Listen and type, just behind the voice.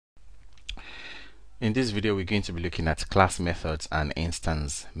In this video, we're going to be looking at class methods and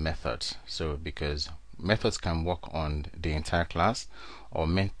instance methods. So, because methods can work on the entire class, or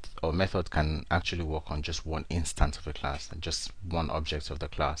method can actually work on just one instance of a class, just one object of the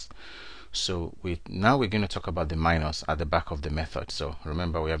class. So, now we're going to talk about the minus at the back of the method. So,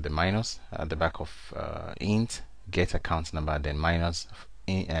 remember we have the minus at the back of int get account number, then minus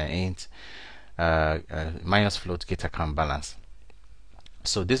int minus float get account balance.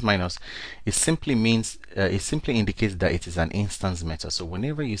 So this minus, it simply means it simply indicates that it is an instance method. So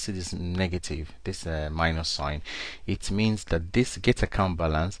whenever you see this negative, this minus sign, it means that this get account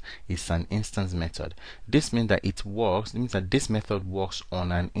balance is an instance method. This means that it means that this method works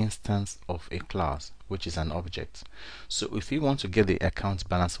on an instance of a class, which is an object. So if you want to get the account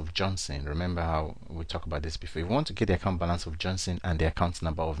balance of Johnson, remember how we talked about this before. If you want to get the account balance of Johnson and the account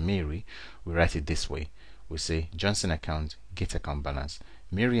number of Mary, we write it this way. We say Johnson account get account balance,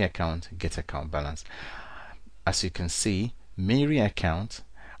 Mary account get account balance. As you can see, Mary account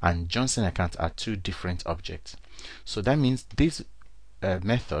and Johnson account are two different objects. So that means this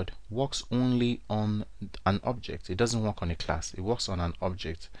method works only on an object. It doesn't work on a class. It works on an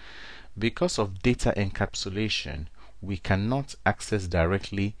object. Because of data encapsulation, we cannot access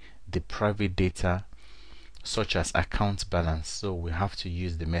directly the private data such as account balance. So we have to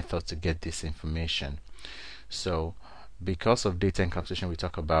use the method to get this information. So because of data encapsulation we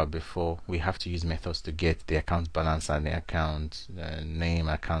talked about before, we have to use methods to get the account balance and the account name,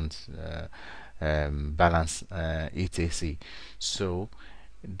 account balance, etc. So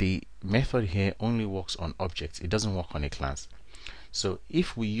the method here only works on objects. It doesn't work on a class. So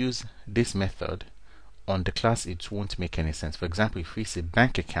if we use this method on the class, it won't make any sense. For example, if we say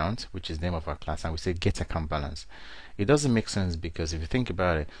bank account, which is the name of our class, and we say get account balance, it doesn't make sense, because if you think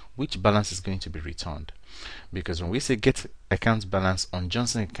about it, which balance is going to be returned? Because when we say get account balance on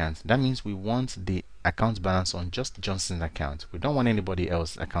Johnson account, that means we want the account balance on just Johnson's account. We don't want anybody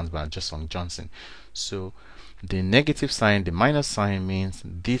else account balance, just on Johnson. So the negative sign, the minus sign, means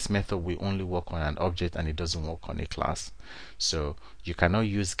this method will only work on an object and it doesn't work on a class. So you cannot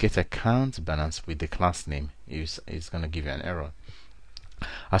use get account balance with the class name. It's going to give you an error.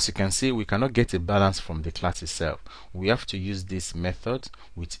 As you can see, we cannot get a balance from the class itself. We have to use this method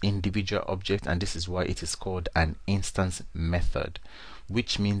with individual objects, and this is why it is called an instance method,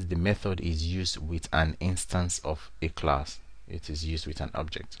 which means the method is used with an instance of a class. It is used with an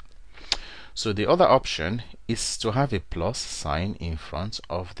object. So the other option is to have a plus sign in front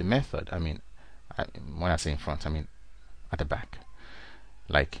of the method. When I say in front, I mean at the back.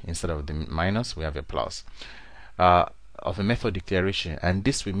 Like instead of the minus, we have a plus of a method declaration, and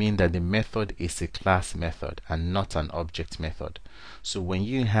this will mean that the method is a class method and not an object method. So when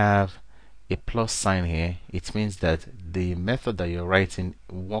you have a plus sign here, it means that the method that you're writing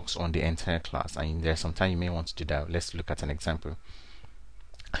works on the entire class, and there's some time you may want to do that. Let's look at an example.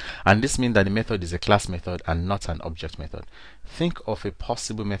 And this means that the method is a class method and not an object method. Think of a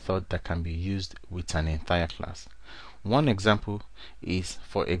possible method that can be used with an entire class. One example is,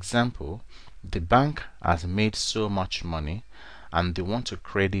 for example, the bank has made so much money and they want to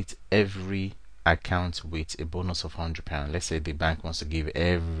credit every account with a bonus of £100. Let's say the bank wants to give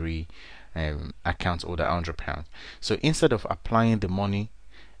every account holder £100. So instead of applying the money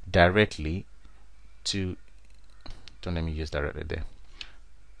directly to, don't let me use directly there.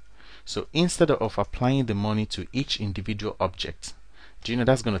 So instead of applying the money to each individual object, do you know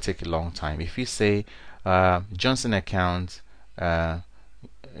that's going to take a long time? If you say Johnson account,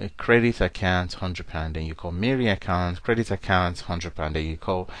 credit account £100, then you call Mary account, credit account £100, then you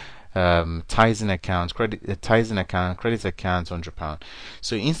call Tyson account, credit account, credit account £100.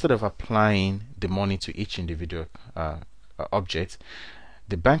 So instead of applying the money to each individual object,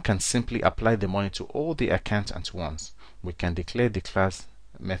 the bank can simply apply the money to all the accounts at once. We can declare the class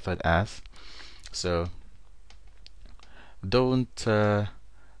method as, so don't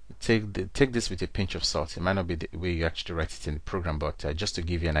take this with a pinch of salt. It might not be the way you actually write it in the program, but just to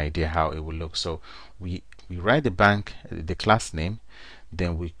give you an idea how it will look. So we write the class name,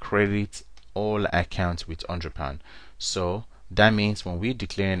 then we credit all accounts with £100. So that means when we're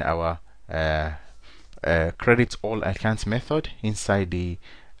declaring our credit all accounts method inside the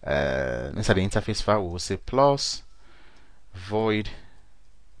interface file, we will say plus void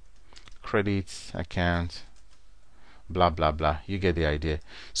credit account blah blah blah. You get the idea.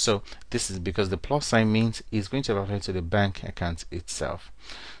 So this is because the plus sign means it's going to refer to the bank account itself.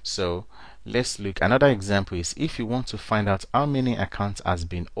 So let's look. Another example is if you want to find out how many accounts has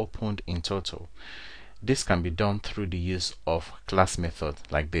been opened in total. this can be done through the use of class method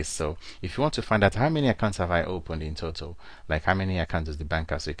like this. So if you want to find out how many accounts have I opened in total, like how many accounts does the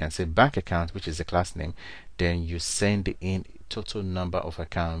bank have, so you can say bank account, which is the class name, then you send in total number of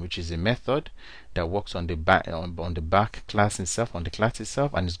account, which is a method that works on the back on the back class itself, on the class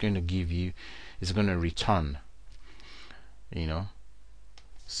itself, and it's going to give you, it's going to return, you know.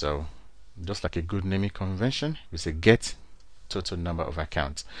 So just like a good naming convention, we say get total number of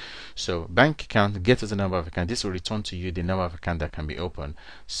accounts. So bank account, get total number of accounts. This will return to you the number of accounts that can be opened.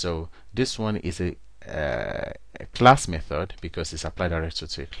 So this one is a class method because it's applied directly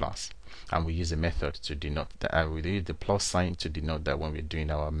to a class, and we use a method to denote that. We use the plus sign to denote that when we're doing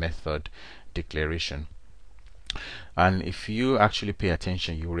our method declaration. And if you actually pay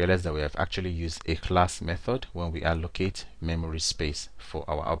attention, you realize that we have actually used a class method when we allocate memory space for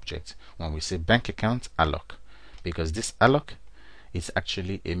our object. When we say bank account alloc, because this alloc is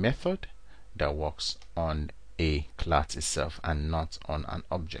actually a method that works on a class itself and not on an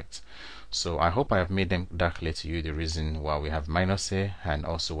object. So I hope I have made that clear to you, the reason why we have minus here, and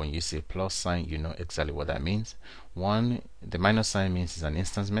also when you say plus sign, you know exactly what that means. One, the minus sign means it's an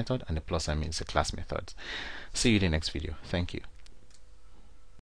instance method, and the plus sign means a class method. See you in the next video. Thank you.